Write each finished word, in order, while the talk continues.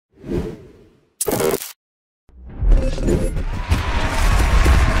Thank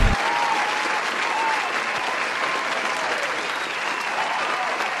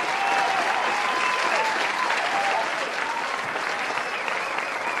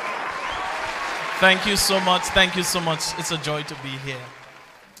you so much. Thank you so much. It's a joy to be here.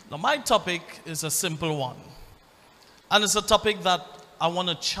 Now, my topic is a simple one. And it's a topic that I want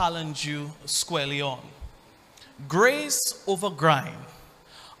to challenge you squarely on. Grace over grind.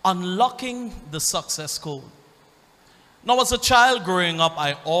 Unlocking the success code. Now, as a child growing up,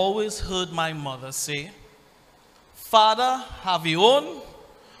 I always heard my mother say, Father, have your own.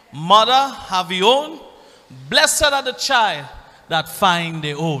 Mother, have your own. Blessed are the child that find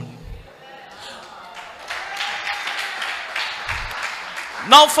their own.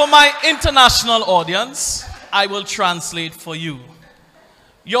 Now, for my international audience, I will translate for you.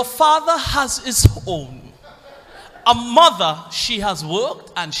 Your father has his own. A mother, she has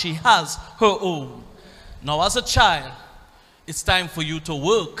worked and she has her own. Now, as a child, it's time for you to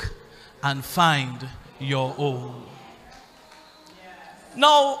work and find your own.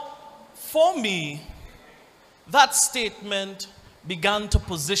 Now, for me, that statement began to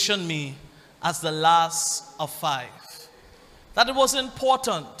position me as the last of 5. That it was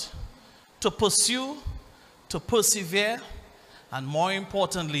important to pursue, to persevere, and more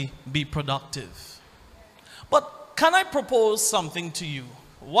importantly, be productive. But can I propose something to you?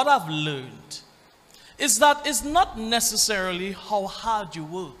 What I've learned is that it's not necessarily how hard you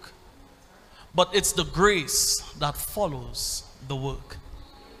work, but it's the grace that follows the work.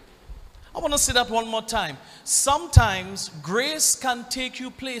 I want to say that one more time. Sometimes grace can take you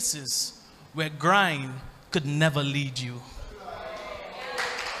places where grind could never lead you.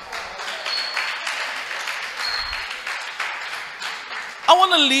 I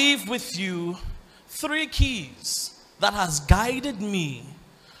want to leave with you 3 keys that has guided me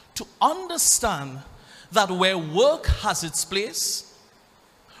to understand that where work has its place,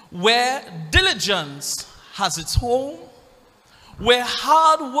 where diligence has its home, where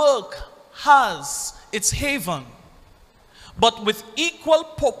hard work has its haven, but with equal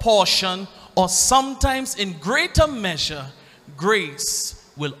proportion or sometimes in greater measure, grace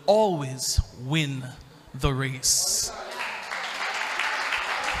will always win the race.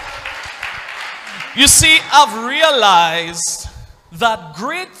 You see, I've realized that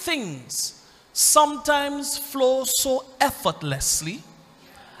great things sometimes flow so effortlessly,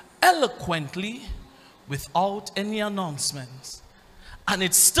 eloquently, without any announcements. And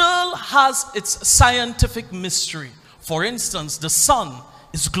it still has its scientific mystery. For instance, the sun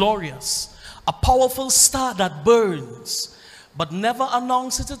is glorious, a powerful star that burns, but never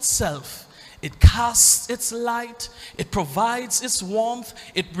announces itself. It casts its light, it provides its warmth,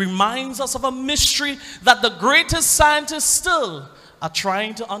 it reminds us of a mystery that the greatest scientists still are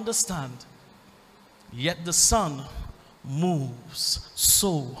trying to understand. Yet the sun moves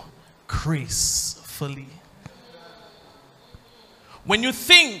so gracefully. When you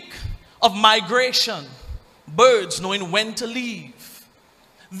think of migration, birds knowing when to leave,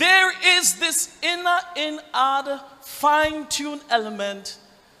 there is this inner fine-tuned element.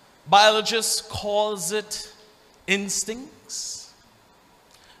 Biologists calls it instincts.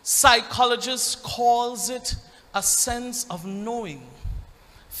 Psychologists calls it a sense of knowing.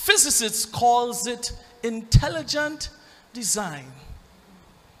 Physicists calls it intelligent design.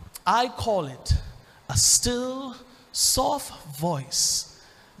 I call it a still, soft voice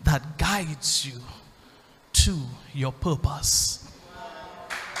that guides you to your purpose.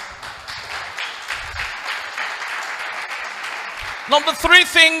 Now, the 3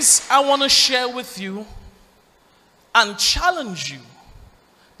 things I want to share with you and challenge you,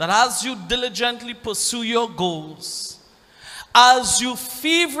 that as you diligently pursue your goals, as you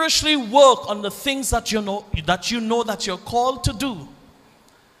feverishly work on the things that you know that you're called to do,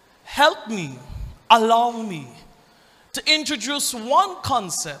 help me, allow me to introduce one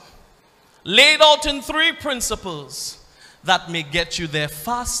concept laid out in 3 principles that may get you there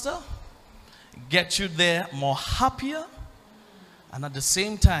faster, get you there more happier, and at the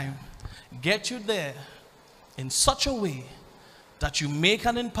same time, get you there in such a way that you make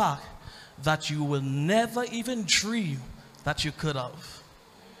an impact that you will never even dream that you could have.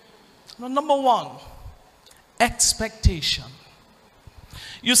 Now, number 1, expectation.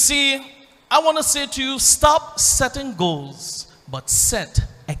 You see, I want to say to you, stop setting goals, but set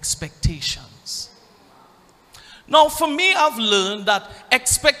expectations. Now, for me, I've learned that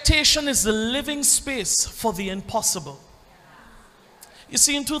expectation is the living space for the impossible. You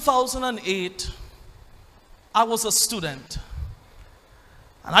see, in 2008, I was a student.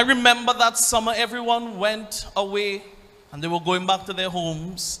 And I remember that summer, everyone went away and they were going back to their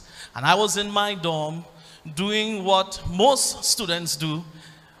homes. And I was in my dorm doing what most students do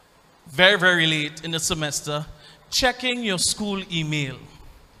very, very late in the semester, checking your school email.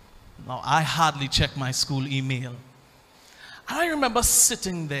 Now, I hardly check my school email. And I remember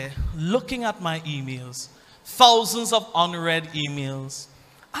sitting there, looking at my emails, thousands of unread emails,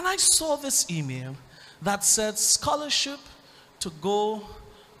 and I saw this email that said scholarship to go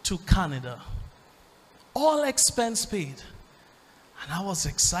to Canada, all expense paid. And I was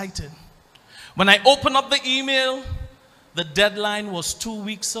excited. When I opened up the email, the deadline was 2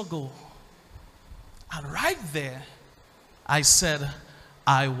 weeks ago. And right there, I said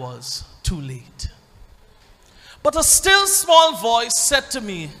I was too late. But a still small voice said to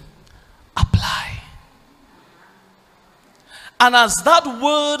me, apply. And as that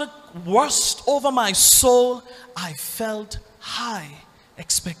word washed over my soul, I felt high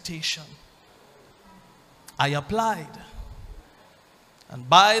expectation. I applied. And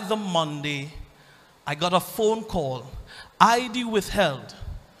by the Monday, I got a phone call, ID withheld.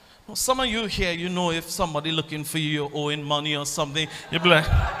 Well, some of you here, you know if somebody looking for you, you're owing money or something, you'll be like,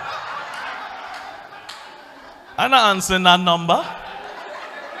 I'm not answering that number.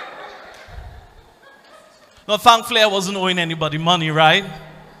 No, thankfully I wasn't owing anybody money, right?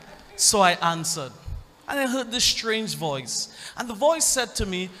 So I answered. And I heard this strange voice. And the voice said to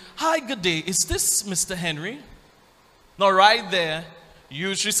me, hi, good day. Is this Mr. Henry? Now, right there,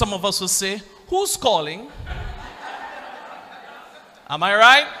 usually some of us will say, who's calling? Am I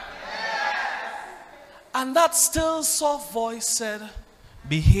right? Yes. And that still soft voice said,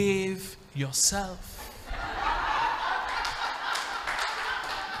 behave yourself.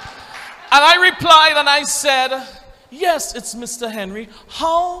 And I replied and I said, yes, it's Mr. Henry.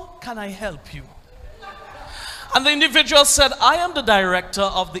 How can I help you? And the individual said, I am the director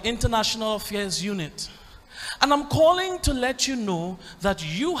of the International Affairs Unit. And I'm calling to let you know that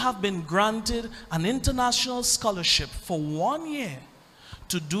you have been granted an international scholarship for 1 year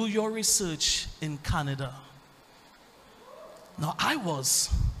to do your research in Canada. Now, I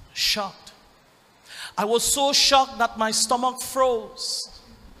was shocked. I was so shocked that my stomach froze.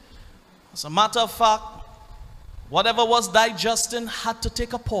 As a matter of fact, whatever was digesting had to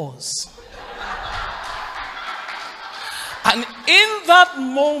take a pause. And in that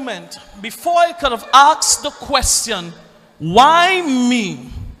moment, before I could have asked the question, why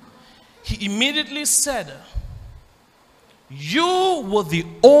me? He immediately said, you were the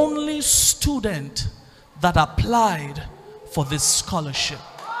only student that applied for this scholarship.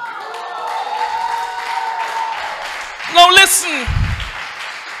 Now listen,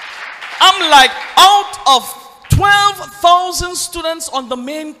 I'm like, out of 12,000 students on the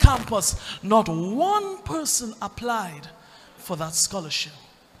main campus, not one person applied for that scholarship.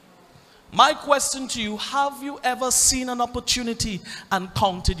 My question to you, have you ever seen an opportunity and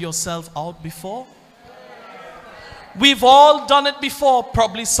counted yourself out before? We've all done it before.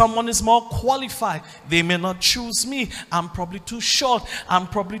 Probably someone is more qualified. They may not choose me. I'm probably too short. I'm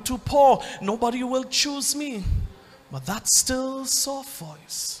probably too poor. Nobody will choose me. But that still soft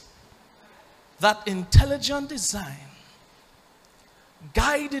voice, that intelligent design,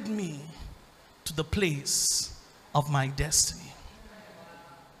 guided me to the place of my destiny.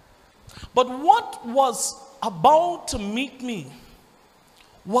 But what was about to meet me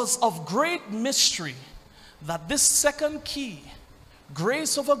was of great mystery, that this second key,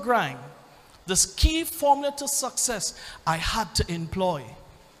 grace over grind, this key formula to success, I had to employ.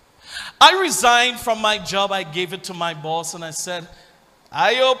 I resigned from my job. I gave it to my boss and I said,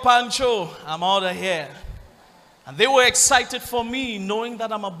 ayo Pancho, I'm out of here. And they were excited for me, knowing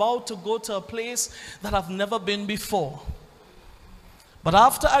that I'm about to go to a place that I've never been before. But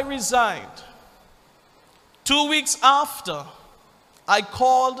after I resigned, 2 weeks after, I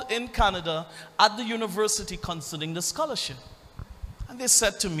called in Canada at the university considering the scholarship. And they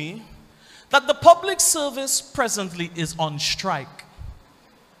said to me that the public service presently is on strike.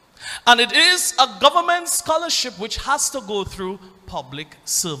 And it is a government scholarship which has to go through public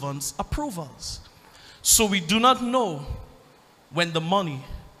servants' approvals. So we do not know when the money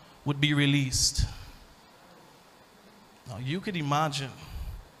would be released. Now you could imagine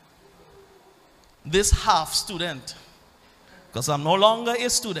this half student, because I'm no longer a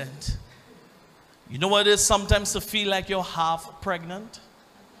student. You know what it is sometimes to feel like you're half pregnant?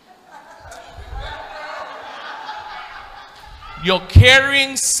 You're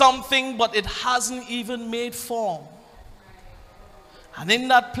carrying something, but it hasn't even made form. And in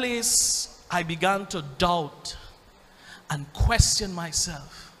that place, I began to doubt and question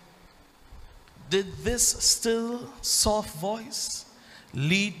myself. Did this still soft voice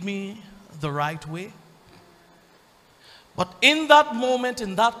lead me the right way? But in that moment,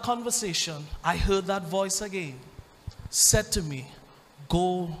 in that conversation, I heard that voice again, said to me,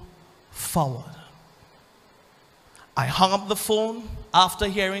 go forward. I hung up the phone after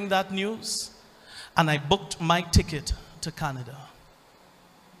hearing that news, and I booked my ticket to Canada.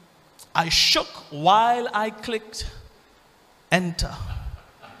 I shook while I clicked enter.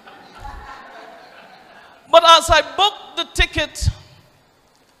 But as I booked the ticket,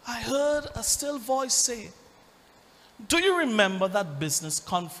 I heard a still voice say, do you remember that business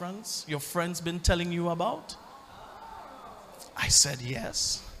conference your friend's been telling you about? I said,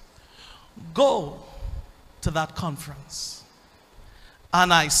 yes. Go to that conference.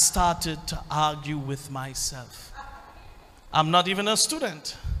 And I started to argue with myself. I'm not even a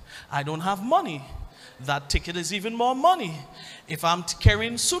student. I don't have money. That ticket is even more money. If I'm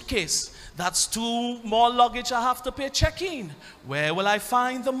carrying suitcase, that's 2 more luggage I have to pay check-in. Where will I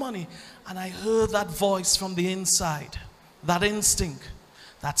find the money? And I heard that voice from the inside, that instinct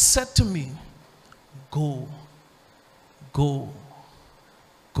that said to me, go, go,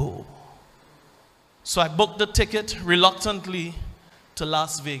 go. So I booked the ticket reluctantly to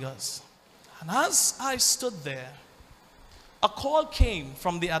Las Vegas. And as I stood there, a call came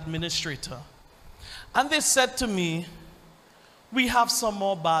from the administrator. And they said to me, we have some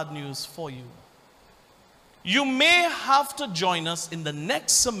more bad news for you. You may have to join us in the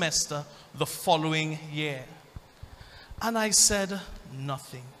next semester the following year. And I said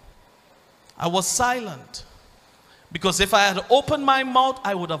nothing. I was silent. Because if I had opened my mouth,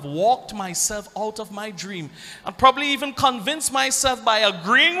 I would have walked myself out of my dream. And probably even convinced myself by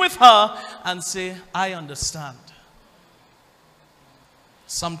agreeing with her and say, I understand.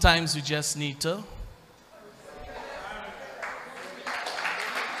 Sometimes you just need to.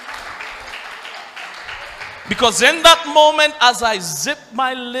 Because in that moment, as I zipped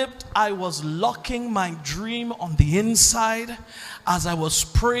my lip, I was locking my dream on the inside, as I was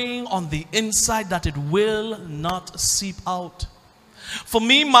praying on the inside that it will not seep out. For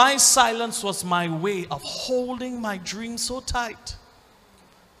me, my silence was my way of holding my dream so tight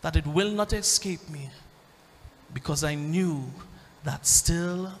that it will not escape me, because I knew that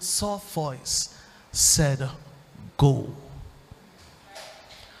still soft voice said, go.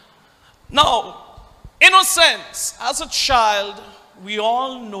 Now, innocence, as a child, we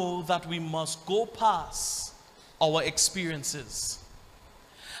all know that we must go past our experiences.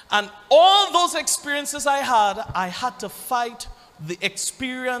 And all those experiences I had to fight the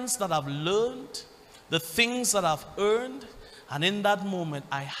experience that I've learned, the things that I've earned, and in that moment,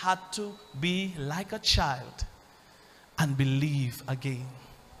 I had to be like a child and believe again.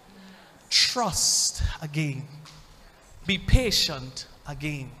 Trust again. Be patient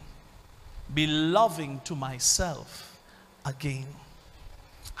again. Be loving to myself again.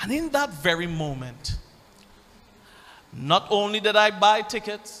 And in that very moment, not only did I buy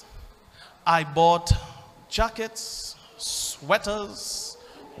tickets, I bought jackets, sweaters,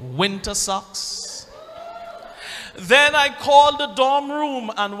 winter socks. Then I called the dorm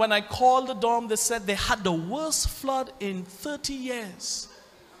room, and when I called the dorm, they said they had the worst flood in 30 years.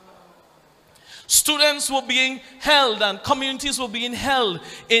 Students were being held and communities were being held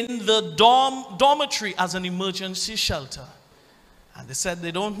in the dormitory as an emergency shelter. And they said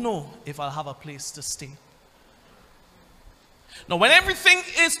they don't know if I'll have a place to stay. Now, when everything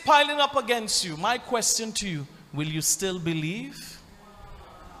is piling up against you, my question to you, will you still believe?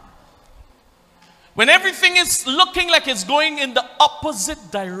 When everything is looking like it's going in the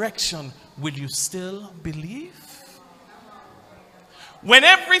opposite direction, will you still believe? When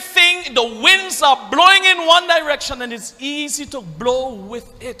everything, the winds are blowing in one direction and it's easy to blow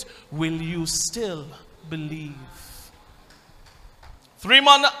with it, will you still believe? 3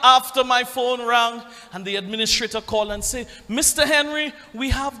 months after my phone rang and the administrator called and said, Mr. Henry, we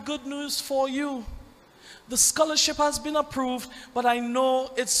have good news for you. The scholarship has been approved, but I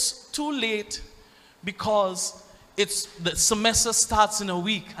know it's too late because the semester starts in a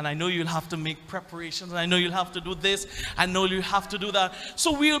week, and I know you'll have to make preparations, and I know you'll have to do this, I know you'll have to do that.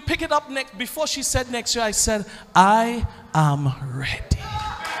 So we'll pick it up next. Before she said next year, I said, I am ready.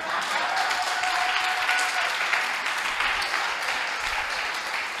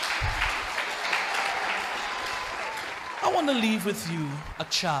 I want to leave with you a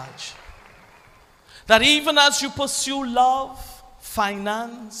charge that even as you pursue love,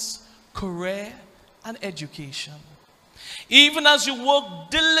 finance, career, and education, even as you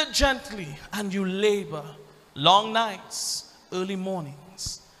work diligently and you labor long nights, early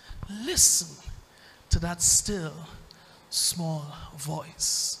mornings, listen to that still small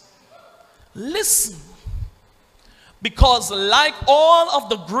voice. Listen, because like all of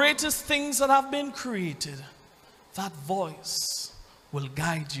the greatest things that have been created, that voice will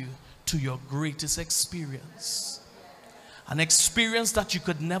guide you to your greatest experience. An experience that you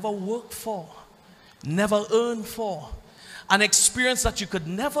could never work for, never earn for. An experience that you could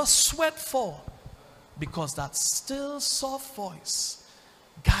never sweat for, because that still soft voice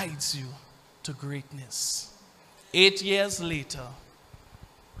guides you to greatness. 8 years later,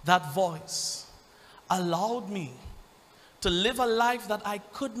 that voice allowed me to live a life that I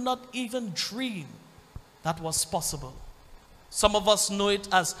could not even dream that was possible. Some of us know it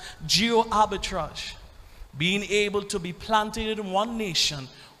as geo-arbitrage, being able to be planted in one nation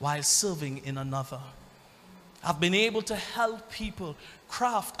while serving in another. I've been able to help people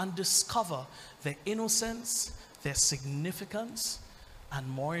craft and discover their innocence, their significance, and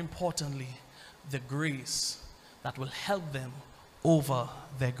more importantly, the grace that will help them over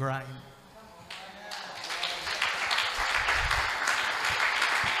their grind.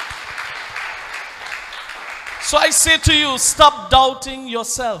 So I say to you, stop doubting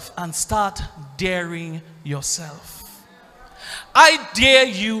yourself and start daring yourself. I dare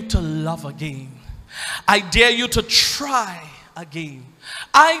you to love again. I dare you to try again.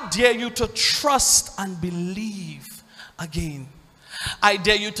 I dare you to trust and believe again. I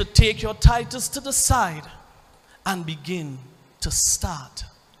dare you to take your titles to the side and begin to start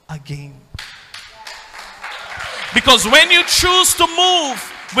again. Because when you choose to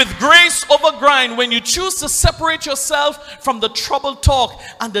move with grace over grind, when you choose to separate yourself from the troubled talk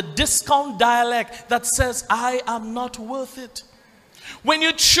and the discount dialect that says, I am not worth it. When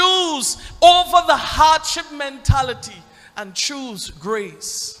you choose over the hardship mentality and choose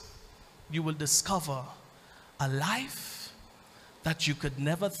grace, you will discover a life that you could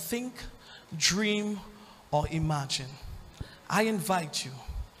never think, dream, or imagine. I invite you,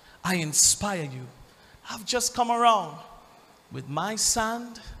 I inspire you. I've just come around with my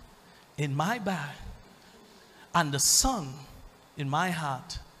sand in my bag and the sun in my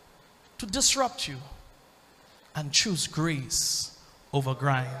heart to disrupt you and choose grace over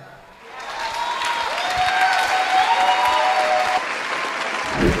grind.